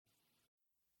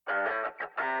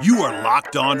You are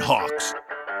Locked On Hawks,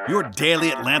 your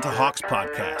daily Atlanta Hawks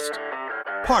podcast.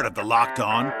 Part of the Locked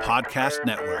On Podcast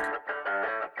Network.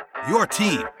 Your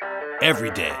team every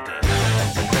day.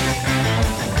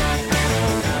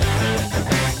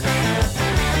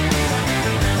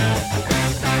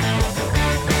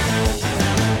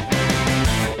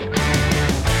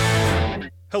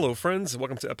 Hello, friends, and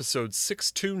welcome to episode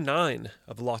 629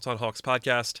 of the Locked On Hawks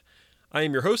podcast. I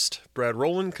am your host, Brad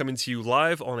Rowland, coming to you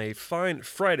live on a fine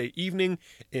Friday evening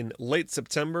in late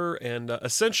September, and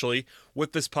essentially,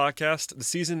 with this podcast, the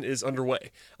season is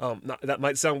underway. That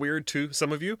might sound weird to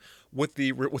some of you, with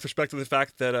respect to the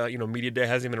fact that Media Day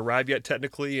hasn't even arrived yet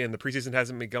technically, and the preseason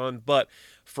hasn't begun. But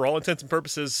for all intents and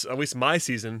purposes, at least my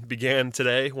season began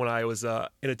today when I was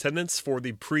in attendance for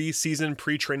the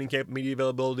pre-training camp media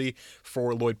availability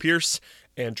for Lloyd Pierce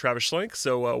and Travis Schlenk.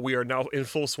 So we are now in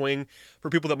full swing. For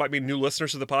people that might be new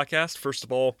listeners to the podcast, first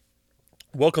of all,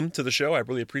 welcome to the show. I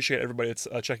really appreciate everybody that's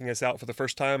checking us out for the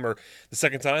first time or the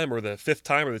second time or the fifth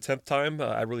time or the 10th time.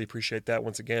 I really appreciate that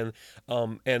once again.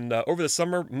 And over the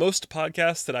summer, most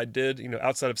podcasts that I did,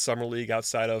 outside of Summer League,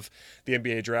 outside of the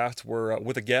NBA draft, were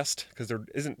with a guest because there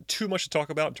isn't too much to talk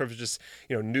about in terms of just,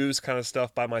 news kind of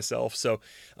stuff by myself. So,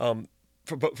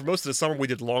 for most of the summer, we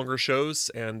did longer shows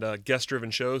and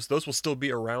guest-driven shows. Those will still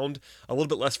be around a little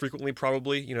bit less frequently,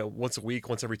 probably. Once a week,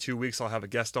 once every 2 weeks, I'll have a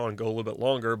guest on and go a little bit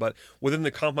longer. But within the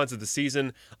confines of the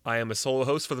season, I am a solo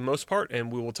host for the most part,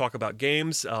 and we will talk about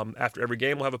games. After every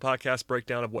game, we'll have a podcast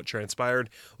breakdown of what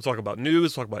transpired. We'll talk about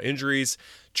news, talk about injuries,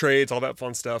 trades, all that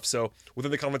fun stuff. So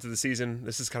within the confines of the season,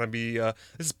 this is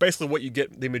basically what you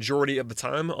get the majority of the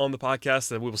time on the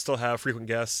podcast. And we will still have frequent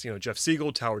guests, Jeff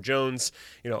Siegel, Tower Jones,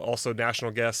 also national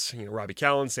guests, Robbie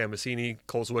Callan, Sam Massini,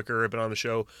 Cole Zwicker have been on the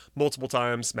show multiple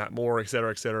times, Matt Moore, et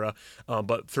cetera, et cetera.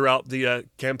 But throughout the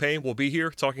campaign, we'll be here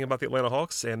talking about the Atlanta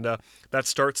Hawks, and that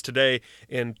starts today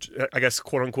in, I guess,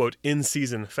 quote-unquote,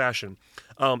 in-season fashion.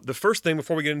 The first thing,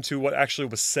 before we get into what actually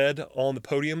was said on the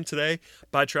podium today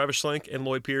by Travis Schlenk and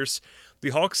Lloyd Pierce,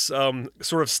 the Hawks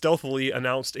sort of stealthily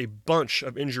announced a bunch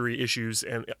of injury issues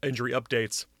and injury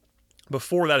updates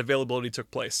before that availability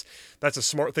took place. That's a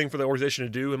smart thing for the organization to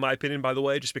do, in my opinion, by the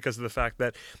way, just because of the fact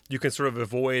that you can sort of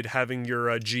avoid having your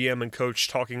GM and coach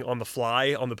talking on the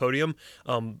fly on the podium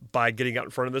by getting out in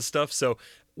front of this stuff. So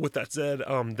with that said,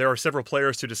 there are several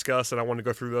players to discuss, and I want to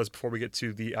go through those before we get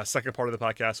to the second part of the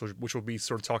podcast, which will be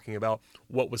sort of talking about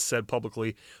what was said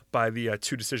publicly by the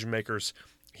two decision makers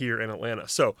here in Atlanta.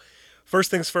 So first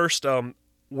things first,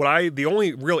 the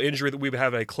only real injury that we've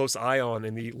had a close eye on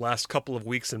in the last couple of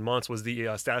weeks and months was the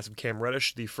status of Cam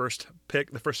Reddish, the first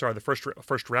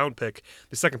round pick,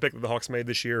 the second pick that the Hawks made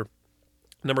this year,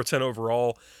 number 10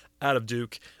 overall out of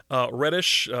Duke.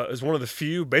 Reddish is one of the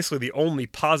few, basically the only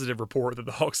positive report that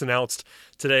the Hawks announced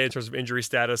today in terms of injury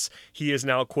status. He is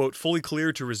now, quote, fully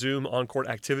cleared to resume on-court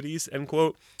activities, end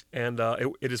quote. And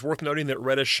it is worth noting that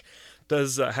Reddish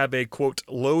does have a, quote,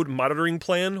 load monitoring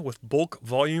plan with bulk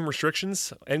volume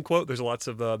restrictions, end quote. There's lots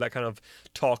of that kind of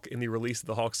talk in the release that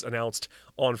the Hawks announced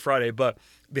on Friday. But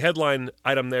the headline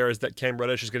item there is that Cam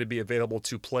Reddish is going to be available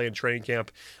to play in training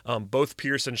camp. Both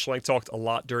Pierce and Schlenk talked a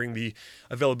lot during the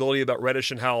availability about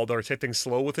Reddish and how they're taking things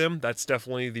slow with him. That's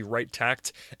definitely the right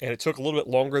tact, and it took a little bit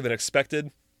longer than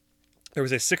expected. There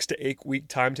was a 6 to 8 week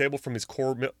timetable from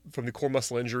the core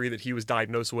muscle injury that he was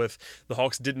diagnosed with. The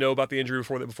Hawks did know about the injury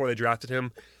before they drafted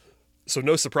him, so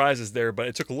no surprises there. But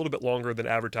it took a little bit longer than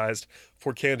advertised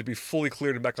for Cam to be fully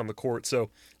cleared and back on the court. So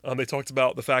they talked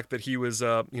about the fact that he was,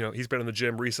 he's been in the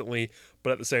gym recently,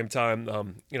 but at the same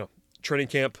time, training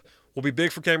camp will be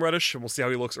big for Cam Reddish, and we'll see how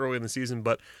he looks early in the season.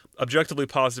 But objectively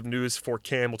positive news for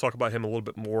Cam. We'll talk about him a little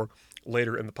bit more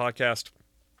later in the podcast.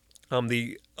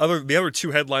 The other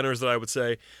two headliners that I would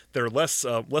say that are less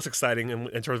exciting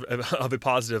in terms of a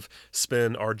positive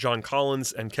spin are John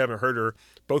Collins and Kevin Huerter,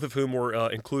 both of whom were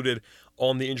included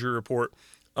on the injury report.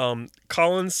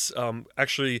 Collins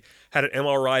actually had an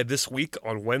MRI this week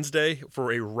on Wednesday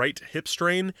for a right hip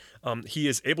strain. He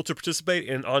is able to participate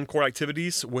in on-court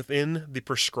activities within the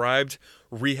prescribed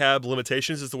rehab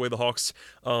limitations, is the way the Hawks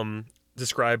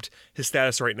described his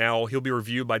status right now. He'll be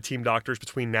reviewed by team doctors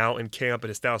between now and camp, and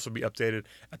his status will be updated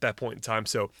at that point in time.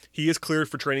 So he is cleared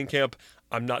for training camp.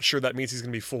 I'm not sure that means he's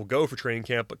going to be full go for training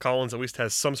camp, but Collins at least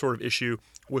has some sort of issue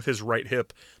with his right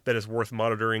hip that is worth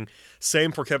monitoring.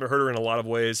 Same for Kevin Huerter in a lot of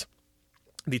ways.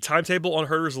 The timetable on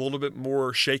Huerter is a little bit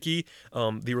more shaky.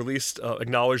 The release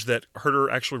acknowledged that Huerter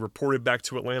actually reported back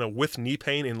to Atlanta with knee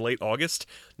pain in late August.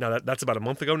 Now, that's about a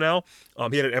month ago now.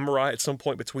 He had an MRI at some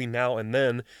point between now and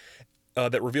then.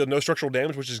 that revealed no structural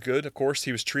damage, which is good. Of course,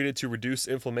 he was treated to reduce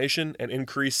inflammation and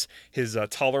increase his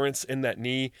tolerance in that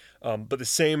knee. But the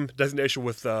same designation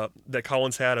with that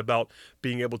Collins had about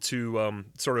being able to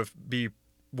sort of be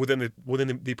within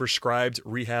the prescribed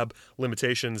rehab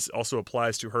limitations also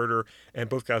applies to Huerter, and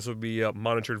both guys will be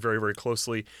monitored very, very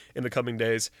closely in the coming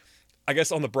days. I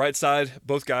guess on the bright side,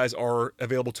 both guys are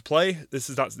available to play. This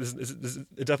it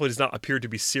definitely does not appear to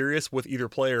be serious with either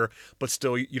player, but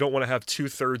still, you don't want to have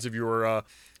 2/3 of your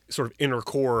sort of inner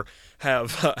core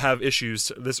have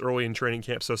issues this early in training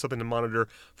camp. So something to monitor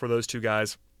for those two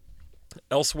guys.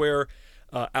 Elsewhere,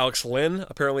 Alex Len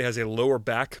apparently has a lower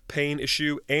back pain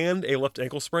issue and a left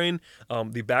ankle sprain.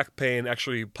 The back pain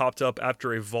actually popped up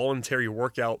after a voluntary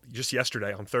workout just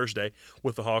yesterday on Thursday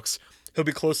with the Hawks. He'll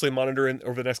be closely monitoring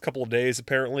over the next couple of days,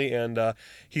 apparently, and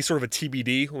he's sort of a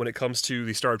TBD when it comes to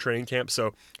the start of training camp.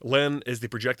 So Len is the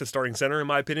projected starting center, in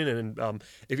my opinion, and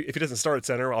if he doesn't start at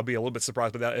center, I'll be a little bit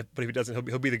surprised by that. But if he doesn't,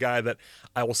 he'll be the guy that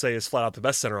I will say is flat out the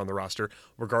best center on the roster,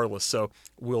 regardless. So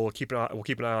we'll keep an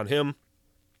eye on him.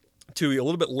 To a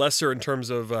little bit lesser in terms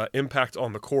of impact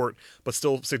on the court, but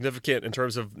still significant in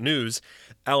terms of news,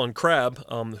 Allen Crabbe,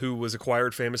 who was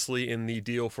acquired famously in the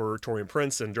deal for Taurean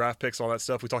Prince and draft picks, all that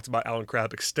stuff. We talked about Allen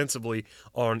Crabbe extensively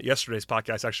on yesterday's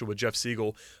podcast, actually with Jeff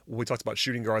Siegel. We talked about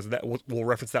shooting guards. That we'll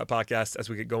reference that podcast as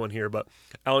we get going here. But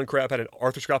Allen Crabbe had an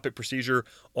arthroscopic procedure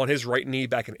on his right knee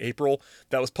back in April.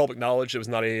 That was public knowledge. It was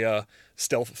not a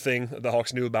stealth thing. The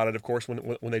Hawks knew about it, of course,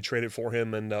 when they traded for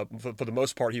him. And for the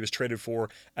most part, he was traded for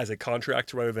as a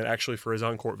contract rather than actually for his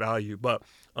on-court value. But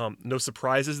no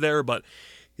surprises there. But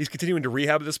he's continuing to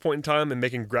rehab at this point in time and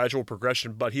making gradual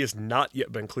progression, but he has not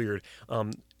yet been cleared.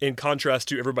 In contrast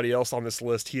to everybody else on this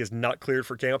list, he is not cleared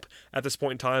for camp at this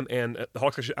point in time, and the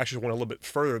Hawks actually went a little bit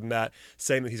further than that,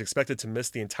 saying that he's expected to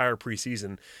miss the entire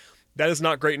preseason. That is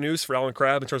not great news for Allen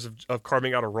Crabbe in terms of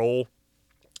carving out a role.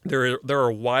 There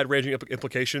are wide-ranging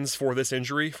implications for this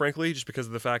injury, frankly, just because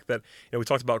of the fact that we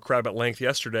talked about Crabbe at length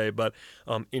yesterday. But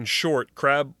in short,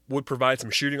 Crabbe would provide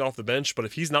some shooting off the bench, but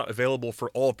if he's not available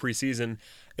for all of preseason,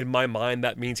 in my mind,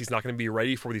 that means he's not going to be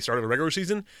ready for the start of the regular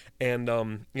season. And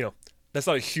that's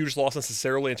not a huge loss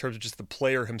necessarily in terms of just the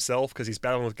player himself, because he's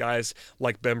battling with guys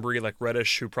like Bembry, like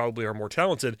Reddish, who probably are more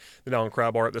talented than Allen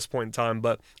Crabbe are at this point in time,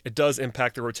 but it does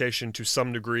impact the rotation to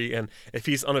some degree, and if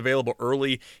he's unavailable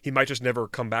early, he might just never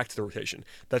come back to the rotation.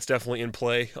 That's definitely in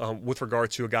play with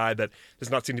regard to a guy that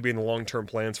does not seem to be in the long-term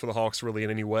plans for the Hawks really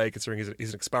in any way, considering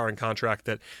he's an expiring contract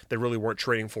that they really weren't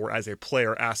trading for as a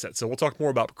player asset. So we'll talk more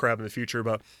about Crabbe in the future,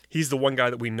 but he's the one guy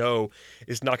that we know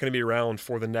is not going to be around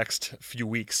for the next few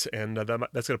weeks, and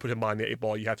that's going to put him behind the 8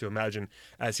 ball, you have to imagine,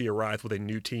 as he arrives with a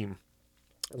new team.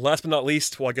 Last but not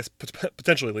least, well, I guess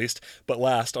potentially least, but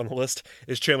last on the list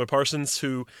is Chandler Parsons,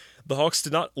 who the Hawks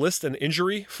did not list an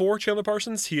injury for Chandler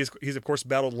Parsons. He's of course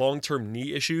battled long-term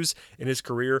knee issues in his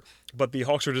career, but the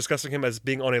Hawks are discussing him as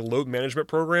being on a load management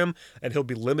program, and he'll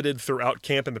be limited throughout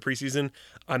camp in the preseason.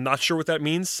 I'm not sure what that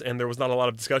means, and there was not a lot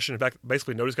of discussion. In fact,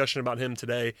 basically no discussion about him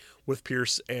today with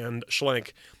Pierce and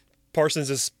Schlenk.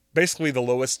 Parsons is basically the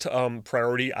lowest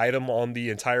priority item on the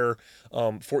entire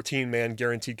 14-man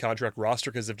guaranteed contract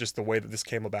roster because of just the way that this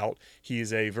came about. He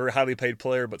is a very highly paid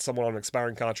player, but someone on an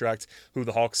expiring contract who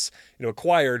the Hawks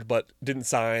acquired but didn't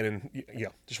sign, and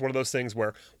just one of those things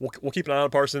where we'll keep an eye on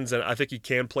Parsons, and I think he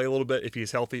can play a little bit if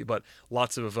he's healthy, but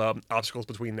lots of obstacles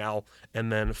between now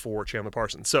and then for Chandler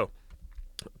Parsons. So,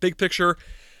 big picture,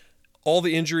 all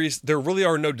the injuries, there really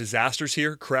are no disasters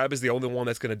here. Crabbe is the only one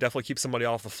that's going to definitely keep somebody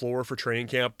off the floor for training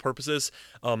camp purposes.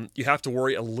 You have to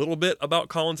worry a little bit about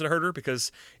Collins and Huerter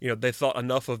because they thought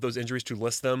enough of those injuries to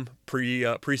list them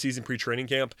preseason, pre-training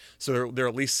camp. So there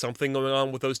at least something going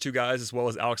on with those two guys, as well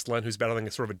as Alex Len, who's battling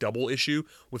a sort of a double issue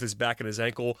with his back and his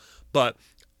ankle. But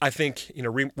I think,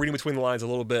 reading between the lines a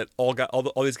little bit, all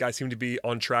these guys seem to be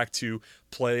on track to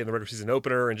play in the regular season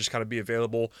opener and just kind of be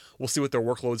available. We'll see what their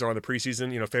workloads are in the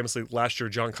preseason. Famously last year,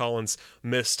 John Collins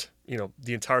missed,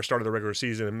 the entire start of the regular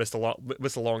season and missed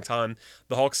a long time.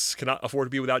 The Hawks cannot afford to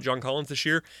be without John Collins this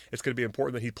year. It's going to be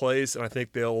important that he plays, and I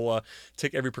think they'll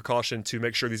take every precaution to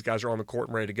make sure these guys are on the court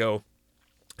and ready to go.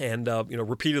 And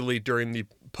repeatedly during the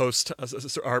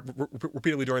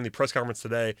repeatedly during the press conference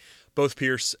today, both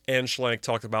Pierce and Schlenk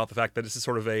talked about the fact that this is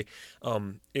sort of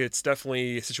it's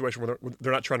definitely a situation where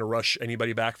they're not trying to rush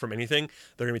anybody back from anything.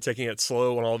 They're going to be taking it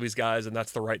slow on all of these guys, and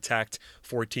that's the right tact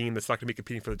for a team that's not going to be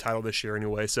competing for the title this year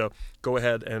anyway. So go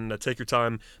ahead and take your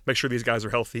time, make sure these guys are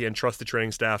healthy, and trust the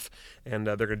training staff, and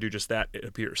they're going to do just that, it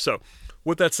appears. So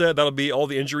with that said, that'll be all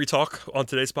the injury talk on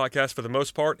today's podcast for the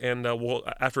most part, and we'll,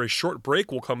 after a short break,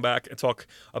 we'll come back and talk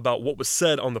about what was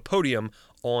said on the podium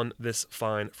on this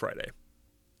fine Friday.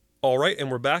 All right, and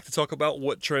we're back to talk about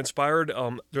what transpired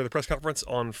during the press conference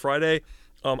on Friday.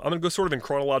 I'm going to go sort of in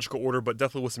chronological order, but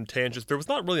definitely with some tangents. There was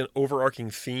not really an overarching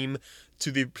theme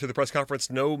to the press conference.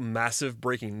 No massive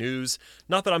breaking news.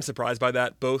 Not that I'm surprised by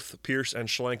that. Both Pierce and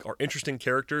Schlenk are interesting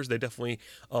characters. They definitely,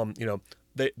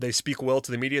 they speak well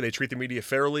to the media. They treat the media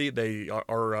fairly. They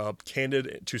are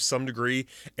candid to some degree,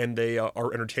 and they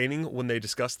are entertaining when they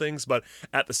discuss things. But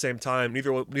at the same time,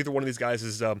 neither one of these guys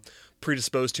is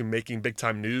predisposed to making big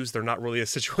time news. They're not really a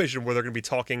situation where they're going to be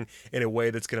talking in a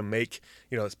way that's going to make,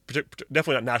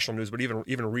 definitely not national news, but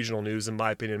even regional news, in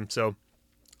my opinion. So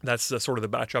that's sort of the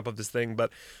backdrop of this thing. But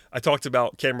I talked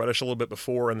about Cam Reddish a little bit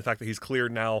before and the fact that he's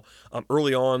cleared now.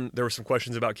 Early on, there were some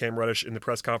questions about Cam Reddish in the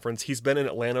press conference. He's been in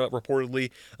Atlanta reportedly,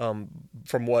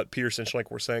 from what Pierce and Schlenk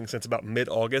were saying, since about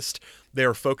mid-August. They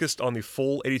are focused on the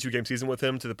full 82-game season with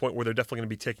him to the point where they're definitely going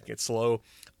to be taking it slow.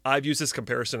 I've used this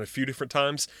comparison a few different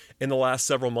times in the last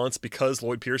several months because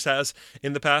Lloyd Pierce has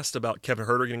in the past about Kevin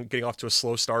Huerter getting off to a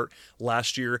slow start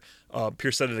last year.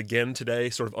 Pierce said it again today,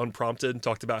 sort of unprompted, and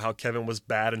talked about how Kevin was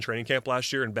bad in training camp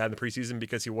last year and bad in the preseason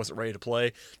because he wasn't ready to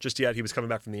play just yet. He was coming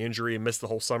back from the injury and missed the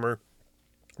whole summer.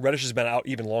 Reddish has been out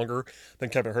even longer than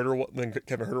Kevin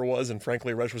Huerter was, and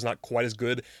frankly, Reddish was not quite as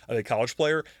good of a college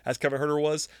player as Kevin Huerter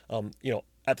was.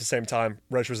 At the same time,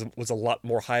 Reddish was a lot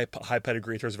more high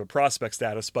pedigree in terms of a prospect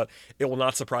status, but it will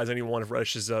not surprise anyone if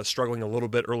Reddish is struggling a little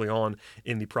bit early on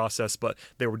in the process. But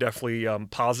they were definitely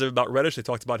positive about Reddish. They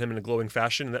talked about him in a glowing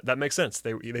fashion, and that makes sense.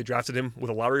 They drafted him with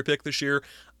a lottery pick this year.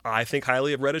 I think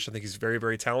highly of Reddish. I think he's very,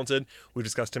 very talented. We've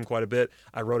discussed him quite a bit.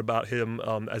 I wrote about him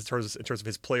in terms of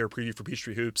his player preview for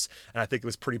Peachtree Hoops, and I think it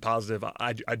was pretty positive.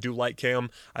 I do like Cam.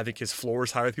 I think his floor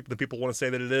is higher than people want to say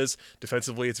that it is.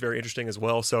 Defensively, it's very interesting as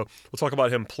well. So we'll talk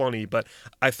about him plenty, but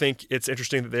I think it's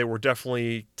interesting that they were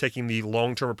definitely taking the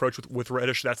long-term approach with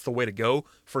Reddish. That's the way to go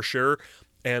for sure.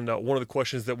 And one of the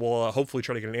questions that we'll hopefully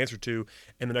try to get an answer to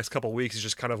in the next couple of weeks is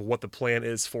just kind of what the plan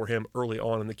is for him early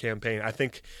on in the campaign. I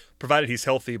think, provided he's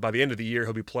healthy, by the end of the year,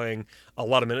 he'll be playing a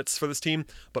lot of minutes for this team.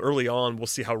 But early on, we'll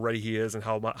see how ready he is and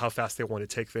how fast they want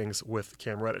to take things with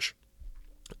Cam Reddish.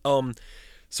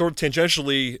 Sort of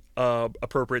tangentially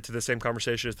appropriate to the same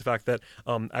conversation is the fact that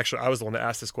actually I was the one that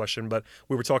asked this question, but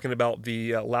we were talking about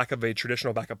the lack of a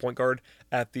traditional backup point guard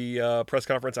at the press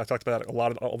conference. I talked about it a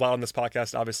lot on this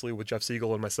podcast, obviously with Jeff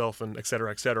Siegel and myself and et cetera,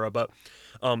 et cetera. But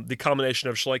the combination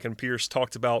of Schlenk and Pierce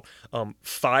talked about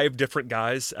 5 different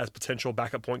guys as potential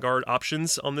backup point guard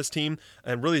options on this team,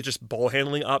 and really just ball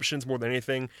handling options more than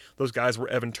anything. Those guys were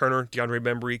Evan Turner, DeAndre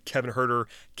Bembry, Kevin Huerter,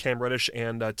 Cam Reddish,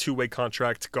 and two-way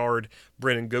contract guard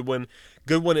Brandon Goodwin.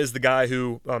 Goodwin is the guy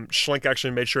who Schlenk actually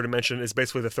made sure to mention is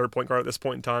basically the third point guard at this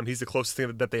point in time. He's the closest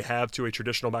thing that they have to a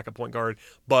traditional backup point guard,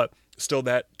 but still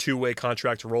that two-way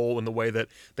contract role in the way that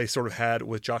they sort of had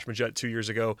with Josh Magette 2 years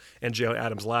ago and Jalen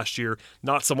Adams last year.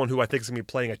 Not someone who I think is going to be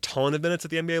playing a ton of minutes at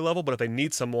the NBA level, but if they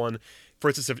need someone, for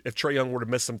instance, if Trae Young were to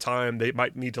miss some time, they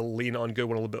might need to lean on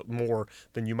Goodwin a little bit more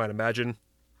than you might imagine.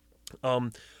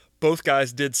 Both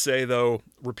guys did say, though,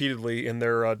 repeatedly in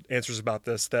their answers about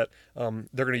this, that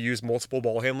they're going to use multiple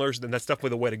ball handlers, and that's definitely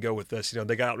the way to go with this.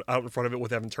 They got out in front of it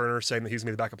with Evan Turner saying that he's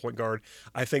going to be the backup point guard.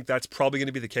 I think that's probably going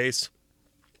to be the case,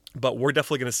 but we're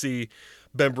definitely going to see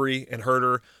Bembry and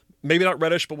Huerter. Maybe not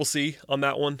Reddish, but we'll see on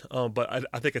that one. But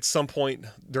I think at some point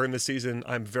during the season,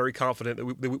 I'm very confident that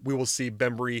we will see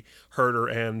Bembry,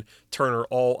 Huerter, and Turner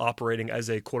all operating as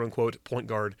a quote-unquote point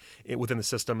guard within the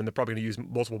system, and they're probably going to use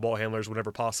multiple ball handlers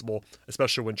whenever possible,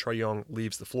 especially when Trae Young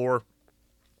leaves the floor.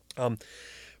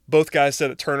 Both guys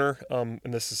said that Turner, and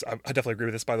this is, I definitely agree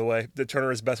with this, by the way, that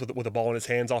Turner is best with the ball in his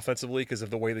hands offensively because of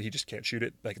the way that he just can't shoot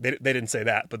it. Like they didn't say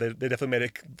that, but they definitely made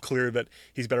it clear that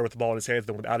he's better with the ball in his hands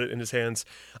than without it in his hands.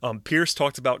 Pierce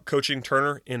talked about coaching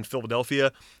Turner in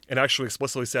Philadelphia and actually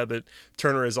explicitly said that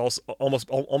Turner is also almost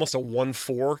a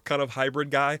 1-4 kind of hybrid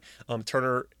guy.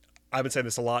 Turner, I've been saying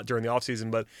this a lot during the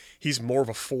offseason, but he's more of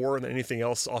a 4 than anything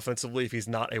else offensively. If he's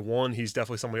not a 1, he's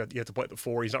definitely someone you have to play at the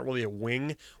 4. He's not really a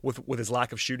wing with his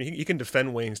lack of shooting. He can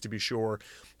defend wings, to be sure,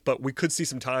 but we could see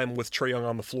some time with Trae Young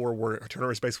on the floor where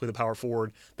Turner is basically the power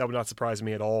forward. That would not surprise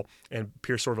me at all, and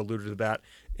Pierce sort of alluded to that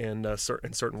in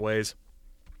certain ways.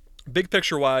 Big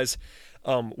picture-wise,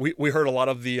 we heard a lot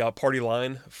of the party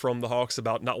line from the Hawks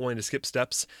about not wanting to skip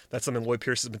steps. That's something Lloyd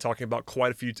Pierce has been talking about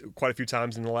quite a few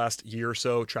times in the last year or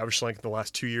so. Travis Schlenk in the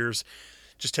last 2 years,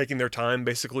 just taking their time.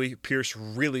 Basically, Pierce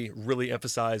really, really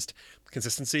emphasized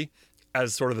consistency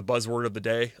as sort of the buzzword of the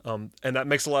day, and that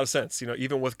makes a lot of sense.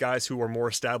 Even with guys who are more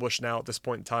established now at this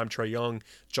point in time, Trae Young,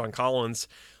 John Collins,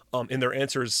 in their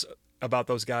answers about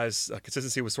those guys.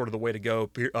 Consistency was sort of the way to go.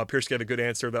 Pierce gave a good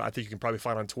answer that I think you can probably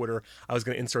find on Twitter. I was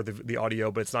going to insert the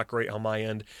audio, but it's not great on my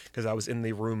end because I was in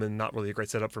the room and not really a great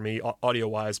setup for me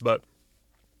audio-wise, but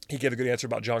he gave a good answer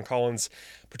about John Collins,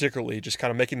 particularly just kind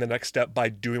of making the next step by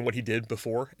doing what he did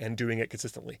before and doing it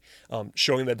consistently,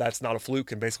 showing that that's not a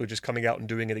fluke and basically just coming out and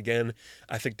doing it again.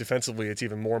 I think defensively it's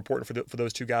even more important for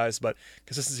those two guys, but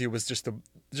consistency was just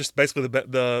basically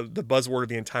the buzzword of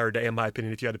the entire day, in my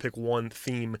opinion. If you had to pick one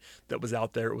theme that was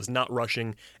out there, it was not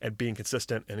rushing and being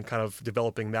consistent and kind of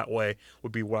developing that way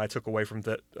would be what I took away from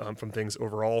things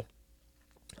overall.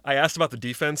 I asked about the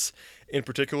defense in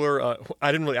particular.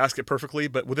 I didn't really ask it perfectly,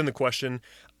 but within the question,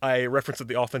 I referenced that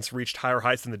the offense reached higher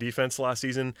heights than the defense last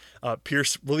season.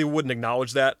 Pierce really wouldn't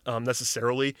acknowledge that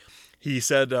necessarily. He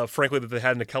said, frankly, that they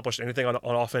hadn't accomplished anything on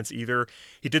offense either.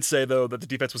 He did say, though, that the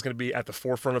defense was going to be at the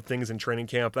forefront of things in training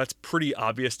camp. That's pretty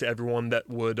obvious to everyone that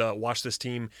would watch this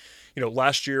team.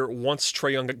 Last year, once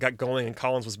Trae Young got going and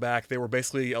Collins was back, they were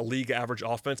basically a league average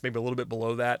offense, maybe a little bit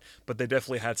below that, but they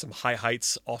definitely had some high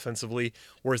heights offensively,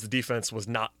 whereas the defense was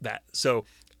not that. So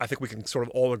I think we can sort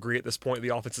of all agree at this point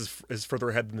the offense is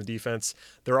further ahead than the defense.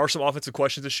 There are some offensive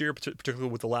questions this year, particularly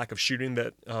with the lack of shooting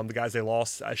that the guys they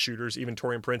lost as shooters, even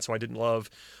Taurean Prince, who I didn't love,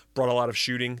 brought a lot of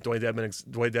shooting, Dwayne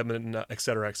Dedmon, et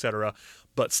cetera, et cetera.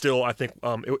 But still, I think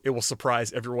it will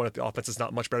surprise everyone if the offense is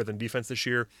not much better than defense this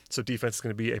year. So defense is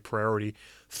going to be a priority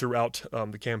throughout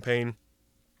the campaign.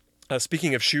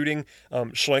 Speaking of shooting,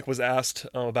 Schlenk was asked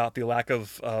about the lack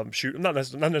of shooting, not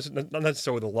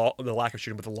necessarily the lack of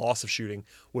shooting, but the loss of shooting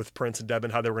with Prince and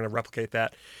Dedmon, how they were going to replicate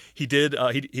that. He did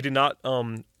not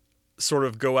sort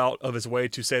of go out of his way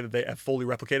to say that they have fully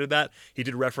replicated that. He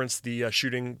did reference the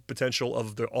shooting potential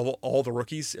of all the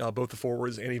rookies, both the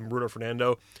forwards and even Bruno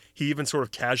Fernando. He even sort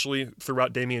of casually threw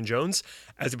out Damian Jones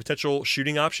as a potential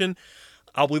shooting option.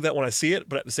 I'll believe that when I see it,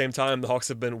 but at the same time, the Hawks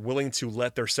have been willing to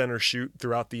let their center shoot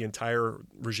throughout the entire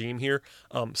regime here.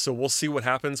 So we'll see what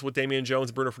happens with Damian Jones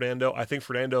and Bruno Fernando. I think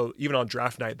Fernando, even on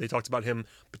draft night, they talked about him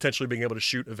potentially being able to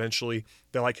shoot eventually.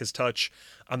 They like his touch.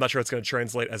 I'm not sure it's going to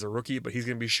translate as a rookie, but he's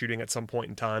going to be shooting at some point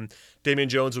in time. Damian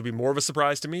Jones would be more of a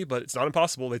surprise to me, but it's not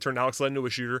impossible. They turned Alex Len into a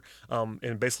shooter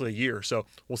in basically a year. So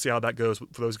we'll see how that goes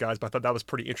for those guys. But I thought that was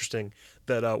pretty interesting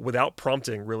that without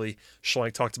prompting, really,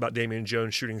 Schlenk talked about Damian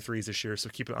Jones shooting threes this year. So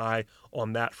keep an eye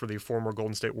on that for the former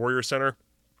Golden State Warriors center.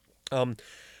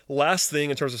 Last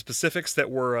thing in terms of specifics that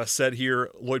were said here,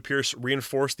 Lloyd Pierce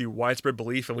reinforced the widespread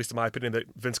belief, at least in my opinion, that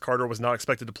Vince Carter was not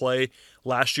expected to play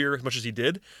last year as much as he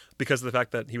did because of the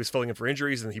fact that he was filling in for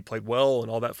injuries and he played well and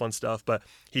all that fun stuff. But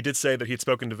he did say that he had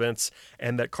spoken to Vince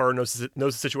and that Carter knows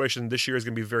the situation this year is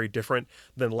going to be very different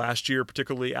than last year,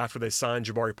 particularly after they signed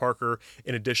Jabari Parker,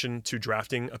 in addition to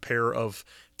drafting a pair of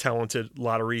talented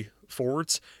lottery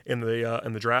forwards in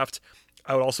the draft.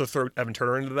 I would also throw Evan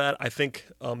Turner into that. I think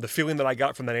the feeling that I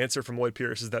got from that answer from Lloyd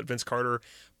Pierce is that Vince Carter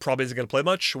probably isn't going to play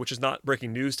much, which is not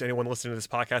breaking news to anyone listening to this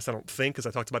podcast, I don't think, because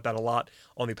I talked about that a lot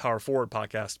on the Power Forward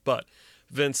podcast. But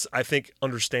Vince, I think,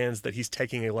 understands that he's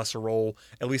taking a lesser role,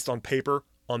 at least on paper,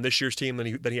 on this year's team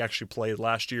than he actually played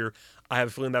last year. I have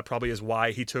a feeling that probably is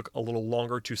why he took a little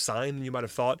longer to sign than you might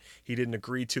have thought. He didn't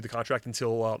agree to the contract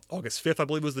until August 5th, I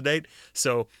believe was the date.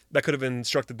 So that could have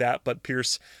instructed that, but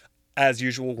Pierce, as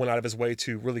usual, went out of his way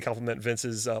to really compliment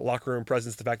Vince's locker room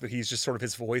presence, the fact that he's just sort of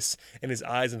his voice and his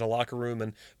eyes in the locker room,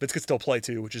 and Vince could still play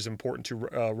too, which is important to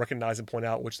recognize and point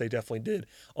out, which they definitely did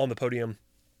on the podium.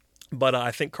 But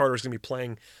I think Carter's going to be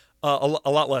playing a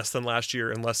lot less than last year,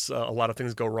 unless a lot of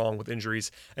things go wrong with injuries,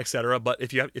 etc. But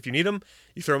if you need him,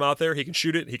 you throw him out there. He can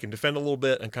shoot it. He can defend a little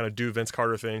bit and kind of do Vince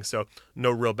Carter things. So no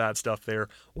real bad stuff there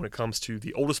when it comes to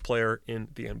the oldest player in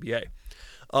the NBA.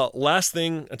 Last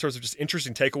thing, in terms of just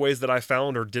interesting takeaways that I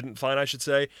found, or didn't find, I should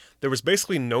say, there was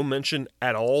basically no mention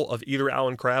at all of either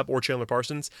Allen Crabbe or Chandler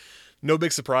Parsons. No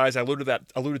big surprise. I alluded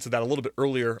to that a little bit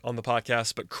earlier on the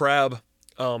podcast, but Crabbe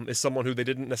is someone who they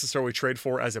didn't necessarily trade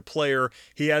for as a player.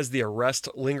 He has the arrest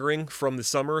lingering from the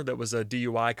summer. That was a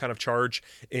DUI kind of charge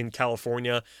in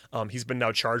California. He's been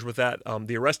now charged with that.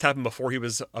 The arrest happened before he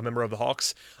was a member of the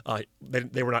Hawks.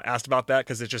 They were not asked about that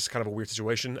because it's just kind of a weird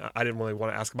situation. I didn't really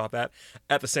want to ask about that.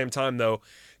 At the same time, though,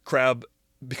 Crabbe,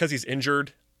 because he's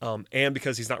injured and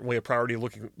because he's not really a priority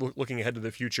looking ahead to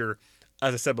the future,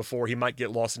 as I said before, he might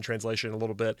get lost in translation a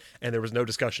little bit, and there was no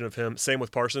discussion of him. Same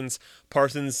with Parsons.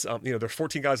 Parsons, there's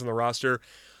 14 guys on the roster.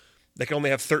 They can only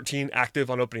have 13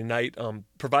 active on opening night.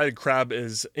 Provided Crabbe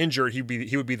is injured, he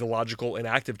would be the logical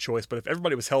inactive choice. But if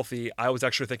everybody was healthy, I was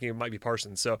actually thinking it might be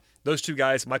Parsons. So those two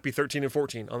guys might be 13 and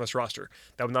 14 on this roster.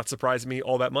 That would not surprise me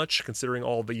all that much, considering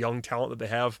all the young talent that they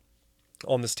have.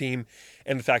 on this team,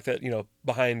 and the fact that,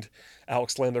 behind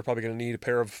Alex Len, they're probably going to need a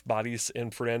pair of bodies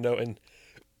in Fernando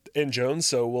and Jones.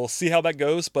 So we'll see how that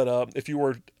goes. But if you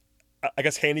were, I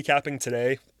guess, handicapping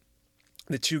today,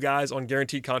 the two guys on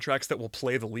guaranteed contracts that will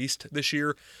play the least this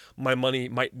year, my money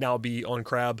might now be on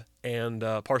Crabbe and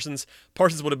Parsons.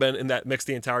 Parsons would have been in that mix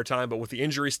the entire time, but with the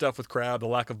injury stuff with Crabbe, the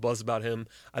lack of buzz about him,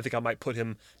 I think I might put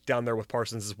him down there with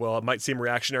Parsons as well. It might seem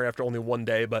reactionary after only one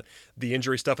day, but the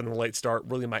injury stuff and the late start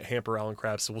really might hamper Alan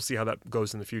Crabbe, so we'll see how that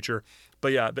goes in the future.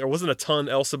 But yeah, there wasn't a ton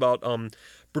else about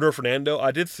Bruno Fernando.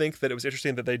 I did think that it was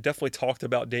interesting that they definitely talked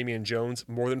about Damian Jones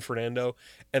more than Fernando,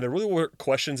 and there really weren't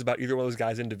questions about either one of those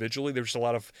guys individually. There was just a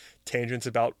lot of tangents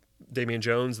about Damian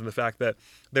Jones and the fact that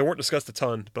they weren't discussed a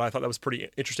ton, but I thought that was pretty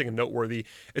interesting and noteworthy.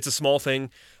 It's a small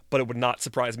thing, but it would not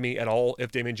surprise me at all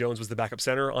if Damian Jones was the backup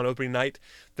center on opening night.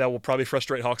 That will probably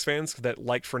frustrate Hawks fans that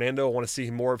like Fernando. I want to see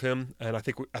more of him, and I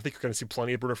think you're going to see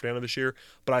plenty of Bruno Fernando this year.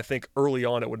 But I think early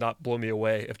on it would not blow me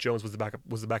away if Jones was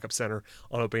the backup center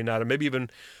on opening night, or maybe even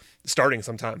starting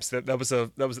sometimes. That was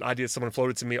an idea someone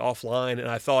floated to me offline, and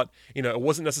I thought, it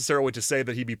wasn't necessarily to say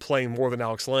that he'd be playing more than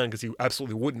Alex Len, because he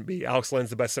absolutely wouldn't be. Alex Len's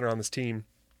the best center on this team.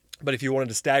 But if you wanted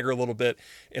to stagger a little bit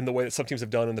in the way that some teams have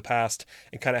done in the past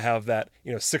and kind of have that,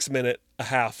 6 minute a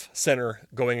half center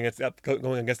going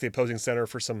against the opposing center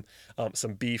for some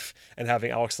beef, and having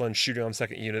Alex Len shooting on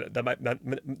second unit, that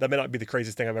may not be the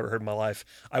craziest thing I've ever heard in my life.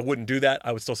 I wouldn't do that.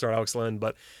 I would still start Alex Len,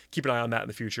 but keep an eye on that in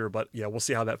the future. But yeah, we'll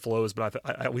see how that flows. But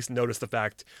I at least noticed the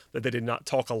fact that they did not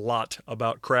talk a lot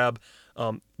about Crabbe.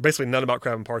 Basically none about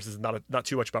Crabbe and Parsons, not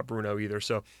too much about Bruno either.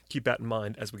 So keep that in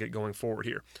mind as we get going forward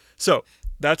here. So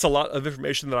that's a lot of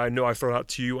information that I know I've thrown out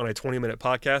to you on a 20-minute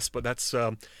podcast, but that's,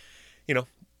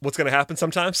 what's going to happen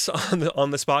sometimes on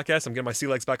this podcast. I'm getting my sea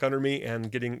legs back under me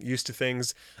and getting used to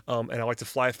things. And I like to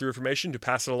fly through information to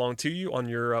pass it along to you on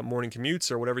your morning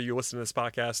commutes or whatever you listen to this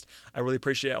podcast. I really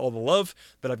appreciate all the love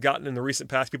that I've gotten in the recent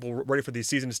past. People ready for the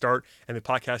season to start and the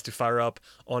podcast to fire up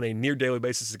on a near daily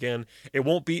basis again. It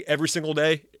won't be every single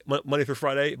day, Monday through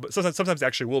Friday, but sometimes it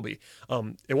actually will be.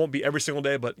 It won't be every single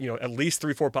day, but at least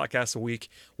 3-4 podcasts a week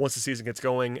once the season gets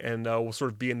going, and we'll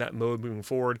sort of be in that mode moving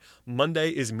forward.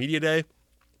 Monday is media day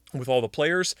with all the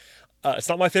players. It's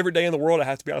not my favorite day in the world, I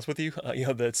have to be honest with you.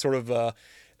 The sort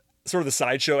of the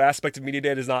sideshow aspect of media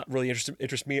day does not really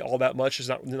interest me all that much. There's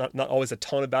not always a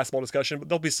ton of basketball discussion, but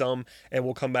there'll be some, and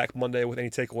we'll come back Monday with any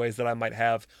takeaways that I might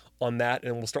have on that,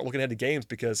 and we'll start looking ahead to games,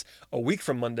 because a week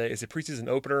from Monday is a preseason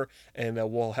opener, and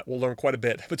we'll learn quite a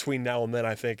bit between now and then,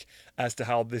 I think, as to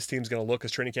how this team's going to look as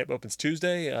training camp opens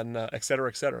Tuesday, and et cetera,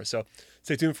 et cetera. So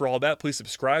stay tuned for all that. Please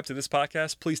subscribe to this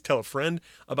podcast. Please tell a friend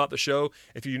about the show.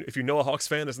 If you know a Hawks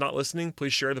fan that's not listening,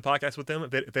 please share the podcast with them.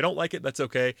 If they don't like it, that's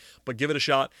okay, but give it a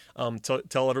shot.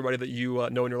 Tell everybody that you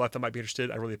know in your life that might be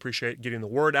interested. I really appreciate getting the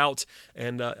word out.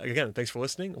 And again, thanks for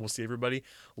listening. We'll see everybody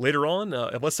later on,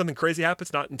 unless something crazy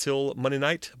happens, not until Monday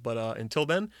night. But until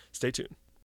then, stay tuned.